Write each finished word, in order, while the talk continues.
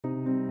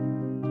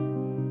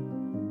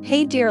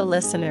Hey dear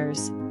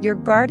listeners, your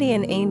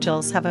guardian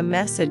angels have a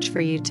message for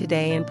you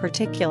today in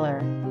particular.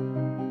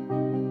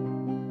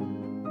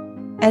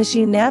 As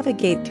you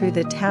navigate through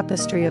the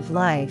tapestry of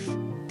life,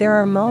 there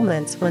are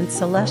moments when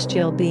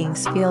celestial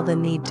beings feel the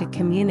need to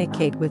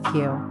communicate with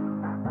you.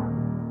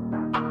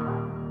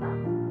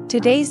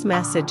 Today's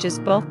message is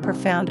both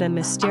profound and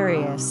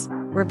mysterious,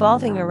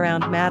 revolving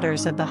around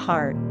matters of the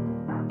heart.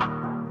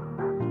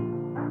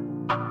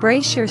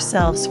 Brace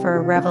yourselves for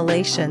a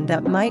revelation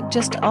that might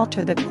just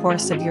alter the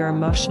course of your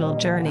emotional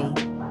journey.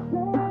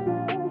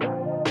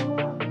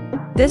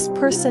 This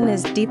person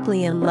is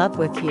deeply in love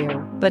with you,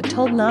 but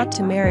told not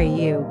to marry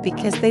you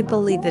because they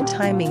believe the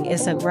timing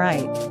isn't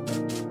right.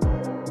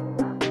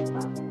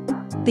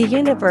 The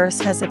universe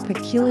has a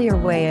peculiar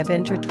way of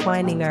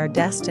intertwining our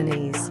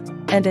destinies,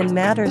 and in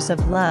matters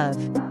of love,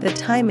 the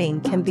timing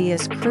can be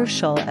as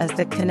crucial as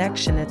the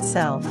connection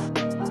itself.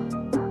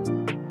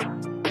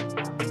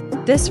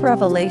 This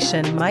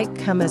revelation might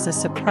come as a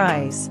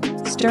surprise,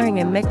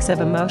 stirring a mix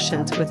of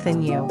emotions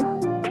within you.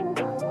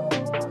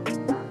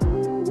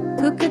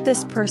 Who could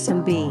this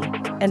person be,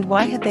 and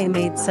why had they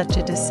made such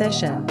a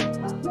decision?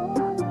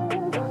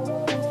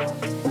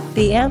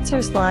 The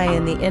answers lie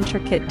in the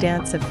intricate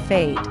dance of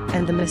fate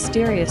and the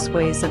mysterious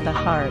ways of the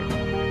heart.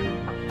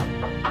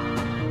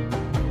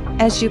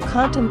 As you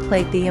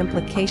contemplate the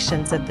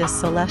implications of this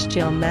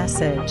celestial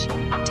message,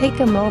 take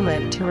a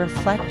moment to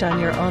reflect on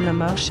your own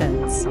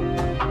emotions.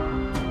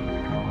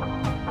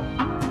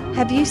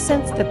 Have you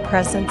sensed the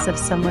presence of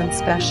someone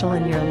special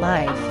in your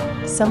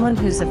life, someone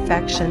whose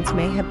affections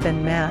may have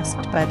been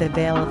masked by the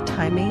veil of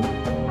timing?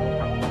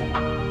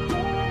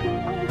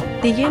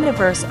 The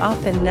universe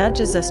often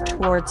nudges us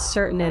towards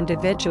certain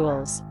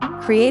individuals,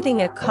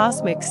 creating a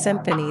cosmic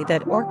symphony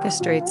that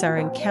orchestrates our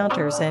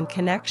encounters and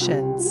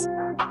connections.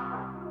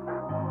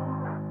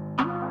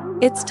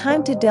 It's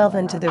time to delve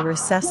into the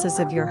recesses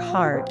of your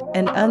heart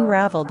and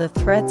unravel the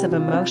threads of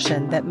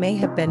emotion that may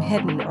have been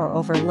hidden or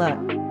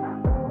overlooked.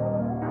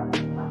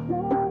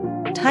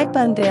 Type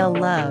 "Unveil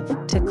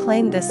Love" to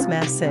claim this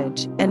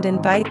message and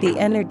invite the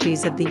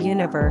energies of the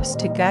universe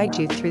to guide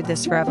you through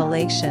this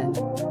revelation.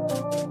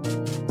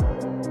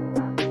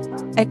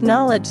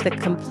 Acknowledge the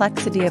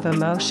complexity of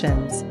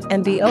emotions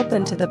and be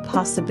open to the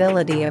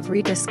possibility of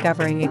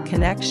rediscovering a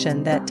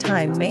connection that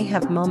time may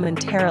have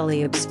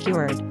momentarily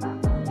obscured.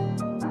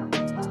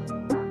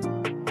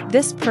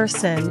 This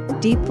person,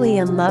 deeply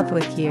in love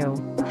with you,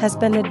 has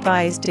been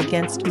advised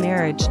against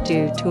marriage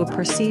due to a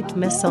perceived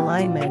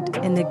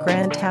misalignment in the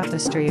grand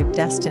tapestry of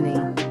destiny.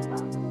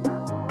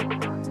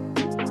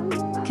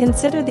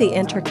 Consider the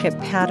intricate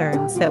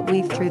patterns that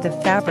weave through the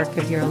fabric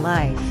of your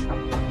life.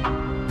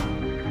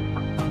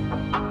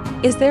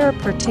 Is there a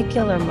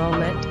particular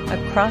moment,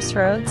 a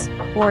crossroads,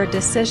 or a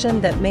decision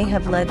that may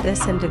have led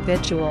this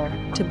individual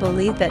to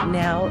believe that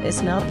now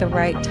is not the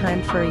right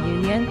time for a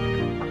union?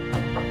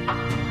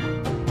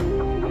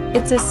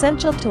 It's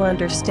essential to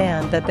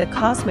understand that the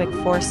cosmic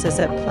forces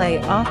at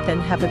play often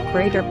have a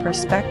greater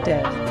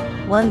perspective,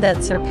 one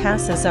that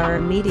surpasses our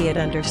immediate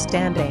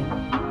understanding.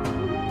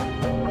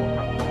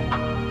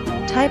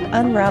 Type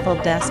 "Unravel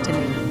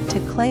Destiny" to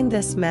claim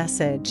this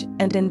message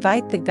and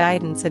invite the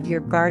guidance of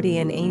your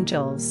guardian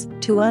angels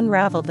to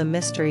unravel the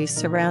mysteries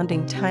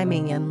surrounding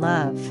timing and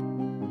love.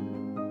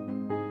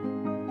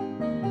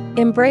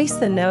 Embrace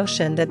the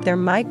notion that there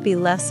might be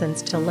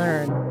lessons to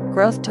learn,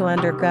 growth to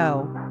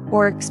undergo,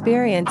 or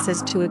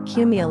experiences to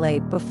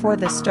accumulate before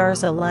the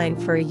stars align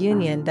for a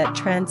union that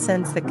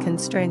transcends the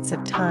constraints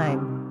of time.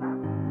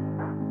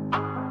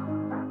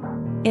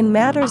 In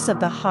matters of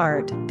the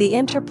heart, the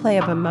interplay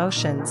of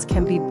emotions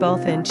can be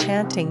both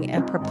enchanting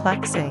and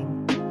perplexing.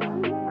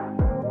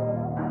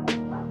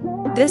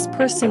 This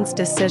person's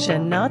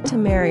decision not to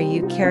marry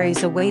you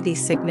carries a weighty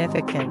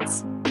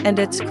significance, and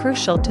it's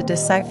crucial to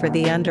decipher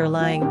the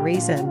underlying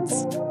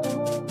reasons.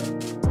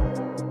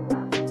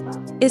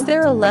 Is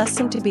there a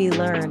lesson to be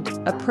learned,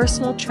 a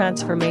personal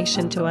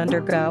transformation to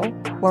undergo,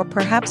 or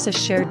perhaps a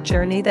shared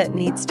journey that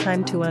needs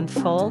time to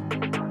unfold?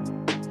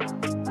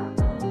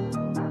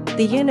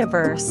 The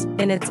universe,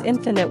 in its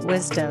infinite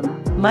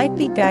wisdom, might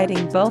be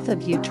guiding both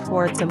of you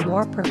towards a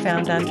more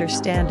profound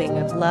understanding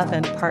of love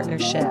and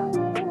partnership.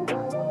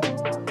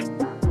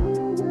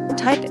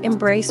 Type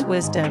 "Embrace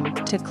Wisdom"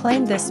 to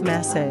claim this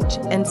message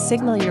and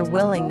signal your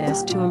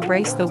willingness to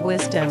embrace the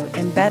wisdom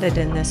embedded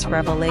in this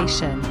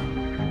revelation.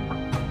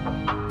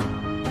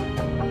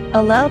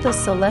 Allow the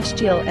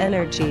celestial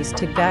energies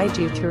to guide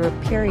you through a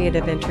period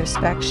of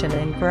introspection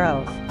and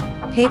growth,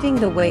 paving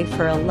the way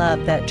for a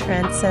love that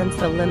transcends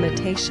the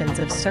limitations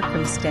of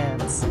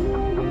circumstance.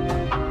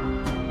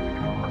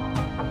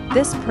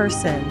 This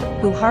person,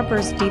 who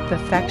harbors deep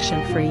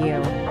affection for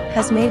you,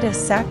 has made a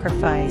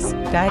sacrifice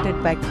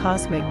guided by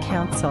cosmic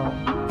counsel.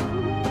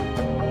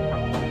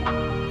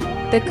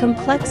 The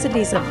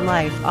complexities of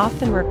life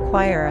often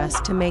require us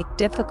to make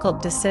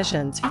difficult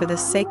decisions for the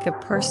sake of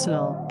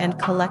personal and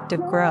collective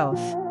growth.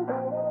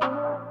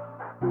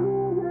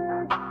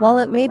 While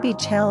it may be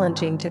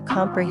challenging to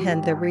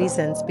comprehend the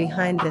reasons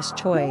behind this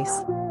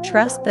choice,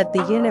 Trust that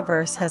the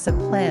universe has a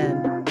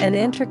plan, an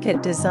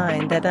intricate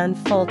design that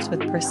unfolds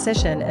with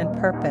precision and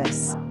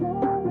purpose.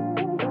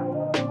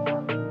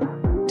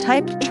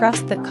 Type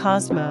 "Trust the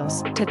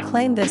cosmos" to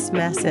claim this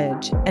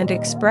message and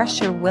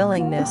express your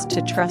willingness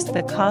to trust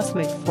the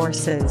cosmic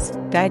forces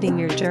guiding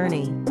your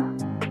journey.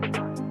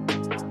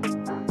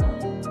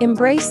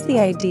 Embrace the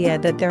idea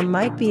that there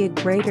might be a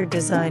greater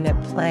design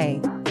at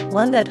play,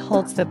 one that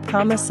holds the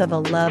promise of a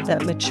love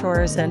that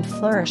matures and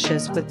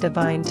flourishes with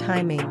divine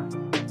timing.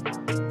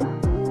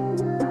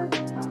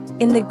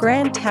 In the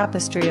grand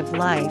tapestry of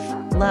life,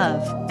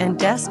 love, and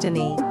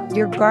destiny,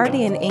 your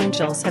guardian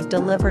angels have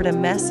delivered a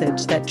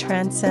message that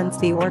transcends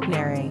the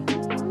ordinary.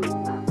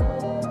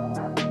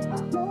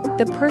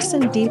 The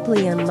person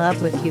deeply in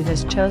love with you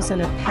has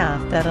chosen a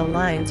path that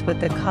aligns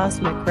with the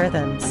cosmic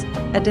rhythms,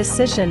 a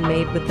decision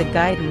made with the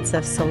guidance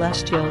of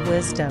celestial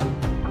wisdom.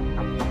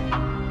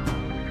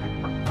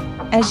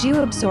 As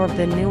you absorb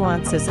the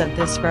nuances of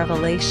this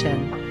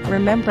revelation,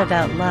 remember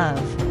that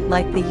love,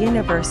 like the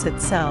universe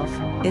itself,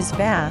 is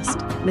vast,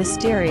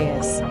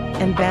 mysterious,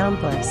 and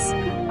boundless.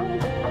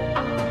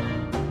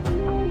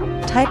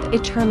 Type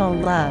 "Eternal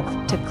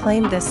Love" to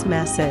claim this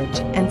message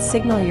and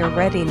signal your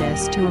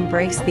readiness to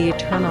embrace the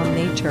eternal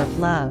nature of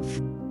love.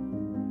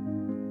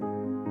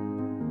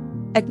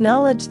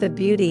 Acknowledge the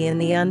beauty in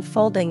the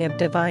unfolding of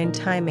divine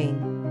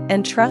timing,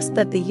 and trust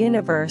that the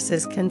universe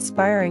is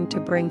conspiring to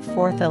bring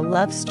forth a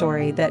love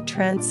story that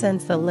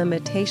transcends the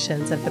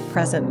limitations of the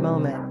present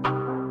moment.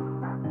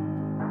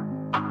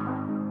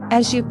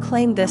 As you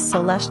claim this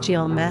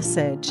celestial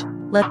message,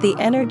 let the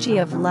energy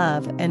of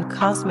love and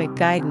cosmic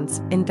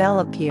guidance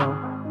envelop you.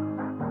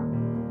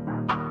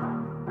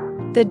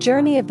 The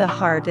journey of the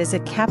heart is a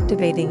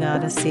captivating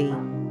odyssey,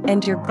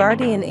 and your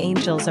guardian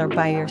angels are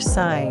by your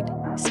side,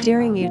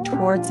 steering you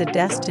towards a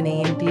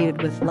destiny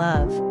imbued with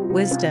love,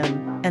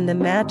 wisdom, and the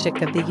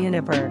magic of the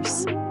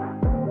universe.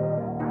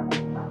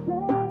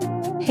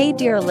 Hey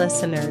dear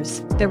listeners,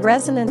 the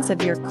resonance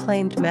of your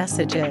claimed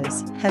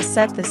messages has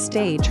set the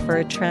stage for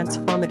a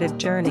transformative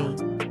journey.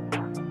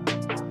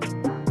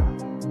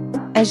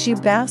 As you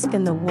bask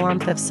in the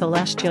warmth of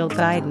celestial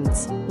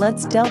guidance,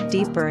 let's delve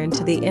deeper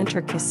into the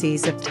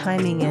intricacies of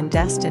timing and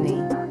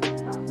destiny.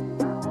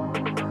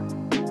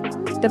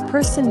 The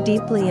person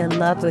deeply in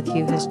love with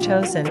you has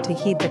chosen to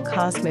heed the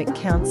cosmic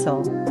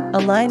counsel,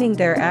 aligning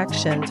their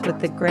actions with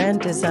the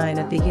grand design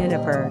of the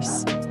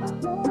universe.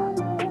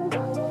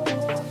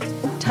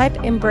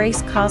 Type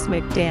 "Embrace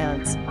Cosmic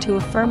Dance" to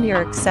affirm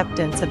your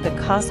acceptance of the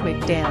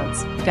cosmic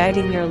dance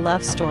guiding your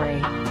love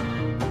story.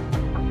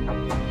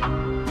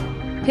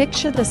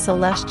 Picture the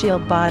celestial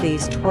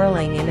bodies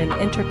twirling in an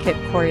intricate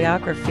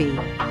choreography,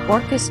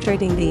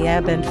 orchestrating the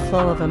ebb and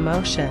flow of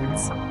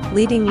emotions,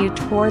 leading you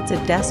towards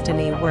a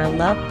destiny where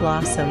love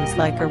blossoms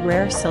like a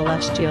rare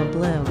celestial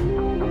bloom.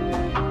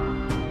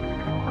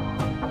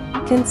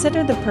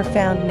 Consider the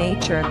profound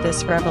nature of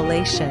this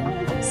revelation.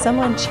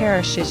 Someone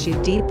cherishes you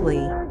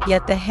deeply,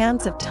 yet the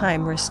hands of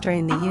time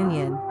restrain the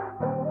union.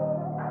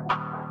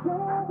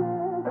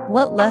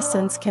 What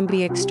lessons can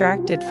be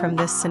extracted from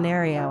this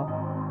scenario?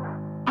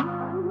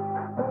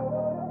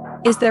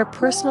 Is there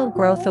personal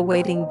growth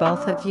awaiting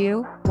both of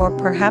you, or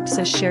perhaps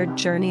a shared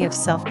journey of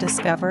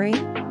self-discovery?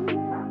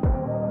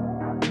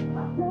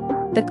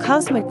 The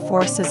cosmic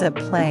forces at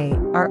play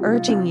are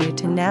urging you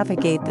to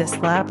navigate this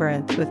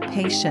labyrinth with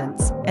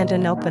patience and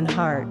an open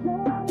heart.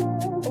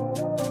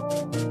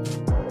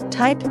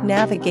 Type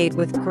 "Navigate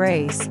with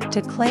Grace"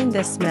 to claim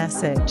this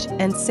message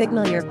and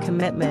signal your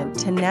commitment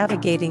to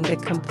navigating the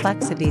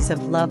complexities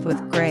of love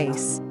with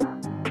grace.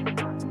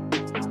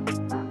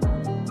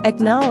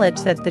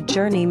 Acknowledge that the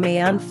journey may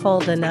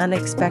unfold in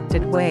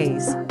unexpected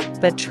ways,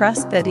 but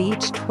trust that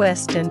each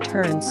twist and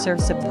turn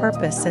serves a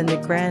purpose in the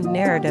grand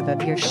narrative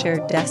of your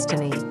shared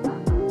destiny.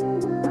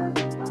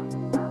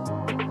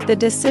 The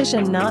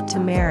decision not to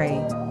marry,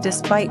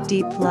 despite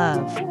deep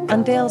love,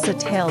 unveils a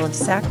tale of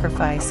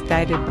sacrifice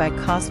guided by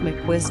cosmic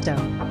wisdom.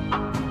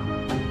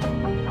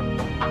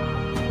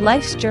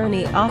 Life's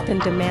journey often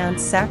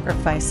demands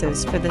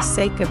sacrifices for the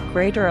sake of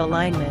greater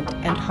alignment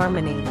and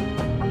harmony.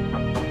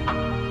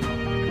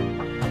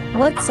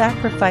 What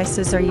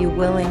sacrifices are you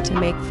willing to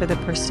make for the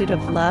pursuit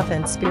of love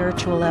and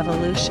spiritual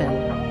evolution?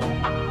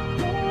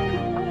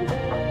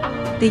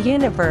 The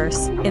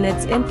universe, in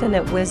its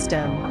infinite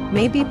wisdom,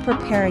 may be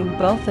preparing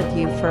both of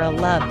you for a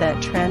love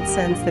that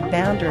transcends the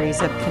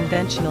boundaries of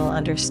conventional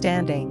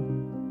understanding.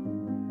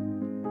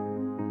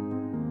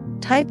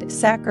 Type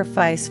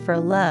 "Sacrifice for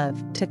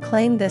Love" to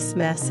claim this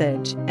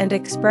message and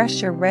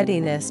express your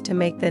readiness to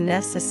make the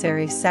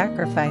necessary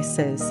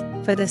sacrifices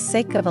for the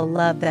sake of a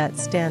love that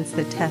stands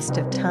the test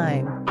of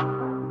time.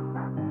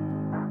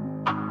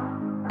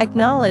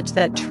 Acknowledge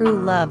that true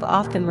love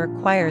often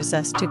requires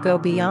us to go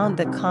beyond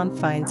the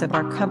confines of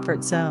our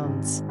comfort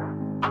zones.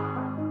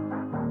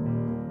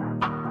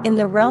 In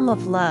the realm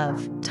of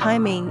love,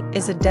 timing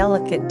is a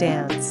delicate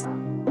dance.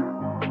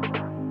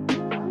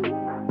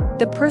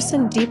 The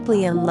person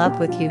deeply in love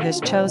with you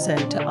has chosen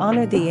to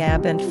honor the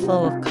ebb and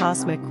flow of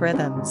cosmic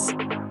rhythms.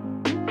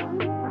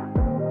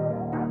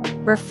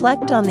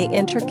 Reflect on the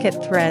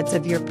intricate threads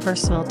of your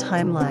personal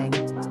timeline.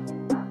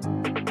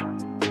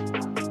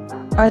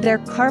 Are there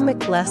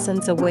karmic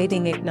lessons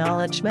awaiting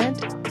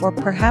acknowledgement, or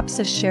perhaps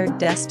a shared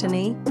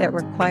destiny that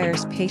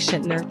requires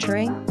patient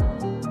nurturing?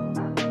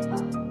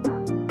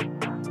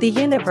 The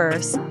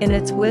universe, in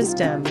its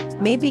wisdom,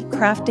 may be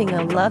crafting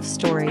a love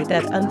story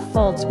that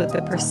unfolds with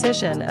the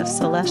precision of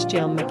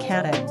celestial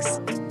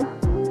mechanics.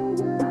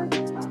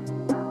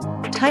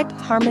 Type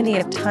harmony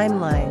of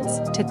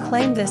timelines to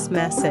claim this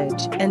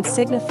message and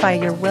signify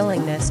your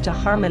willingness to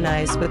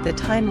harmonize with the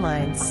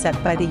timelines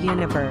set by the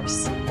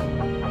universe.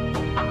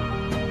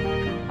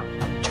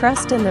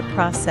 Trust in the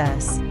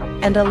process,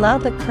 and allow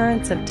the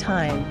currents of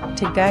time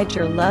to guide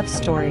your love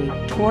story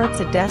towards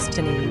a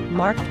destiny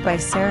marked by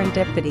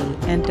serendipity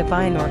and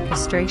divine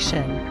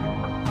orchestration.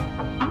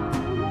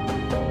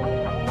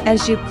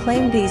 As you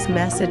claim these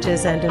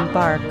messages and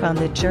embark on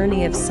the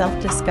journey of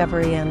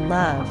self-discovery and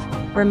love,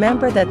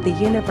 remember that the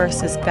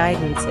universe's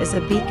guidance is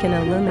a beacon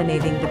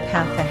illuminating the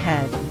path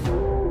ahead.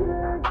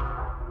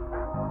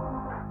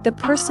 The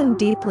person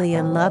deeply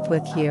in love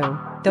with you,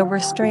 though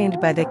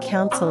restrained by the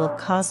counsel of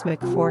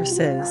cosmic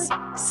forces,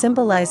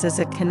 symbolizes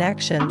a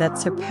connection that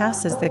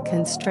surpasses the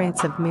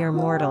constraints of mere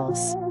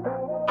mortals.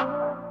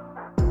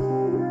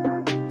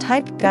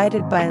 Type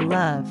guided by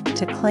love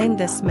to claim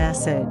this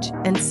message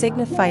and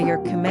signify your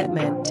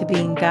commitment to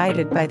being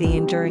guided by the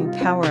enduring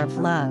power of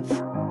love.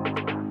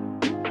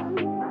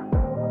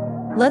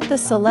 Let the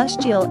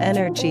celestial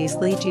energies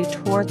lead you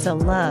towards a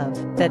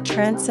love that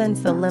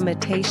transcends the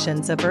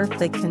limitations of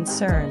earthly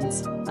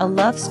concerns, a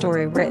love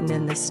story written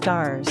in the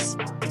stars.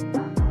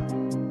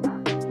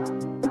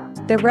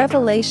 The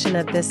revelation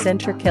of this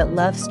intricate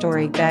love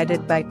story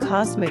guided by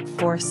cosmic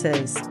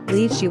forces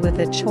leaves you with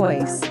a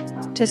choice: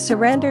 to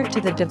surrender to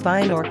the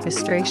divine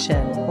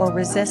orchestration or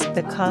resist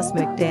the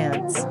cosmic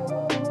dance.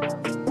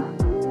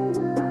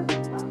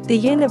 The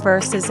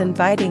universe is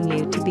inviting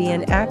you to be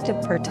an active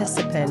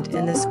participant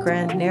in this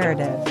grand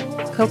narrative,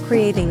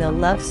 co-creating a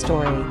love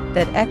story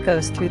that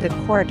echoes through the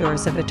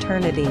corridors of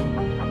eternity.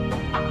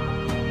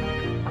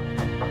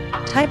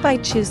 Type I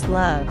choose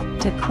love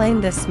to claim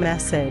this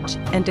message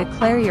and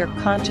declare your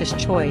conscious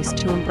choice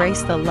to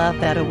embrace the love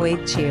that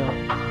awaits you.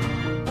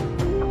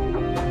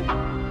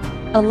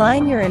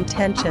 Align your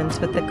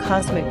intentions with the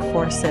cosmic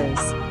forces,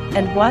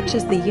 and watch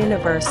as the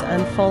universe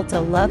unfolds a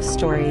love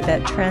story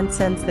that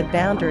transcends the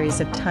boundaries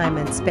of time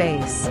and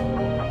space.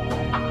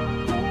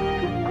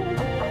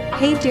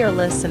 Hey dear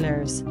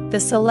listeners, the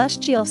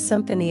celestial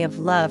symphony of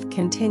love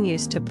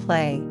continues to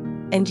play,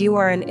 and you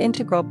are an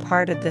integral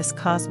part of this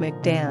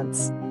cosmic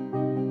dance.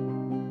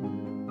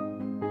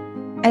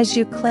 As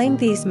you claim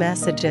these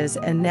messages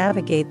and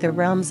navigate the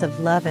realms of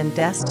love and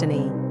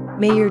destiny,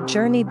 may your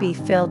journey be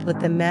filled with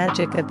the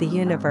magic of the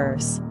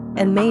universe,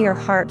 and may your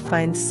heart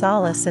find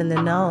solace in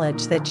the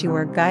knowledge that you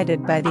are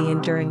guided by the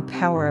enduring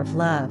power of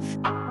love.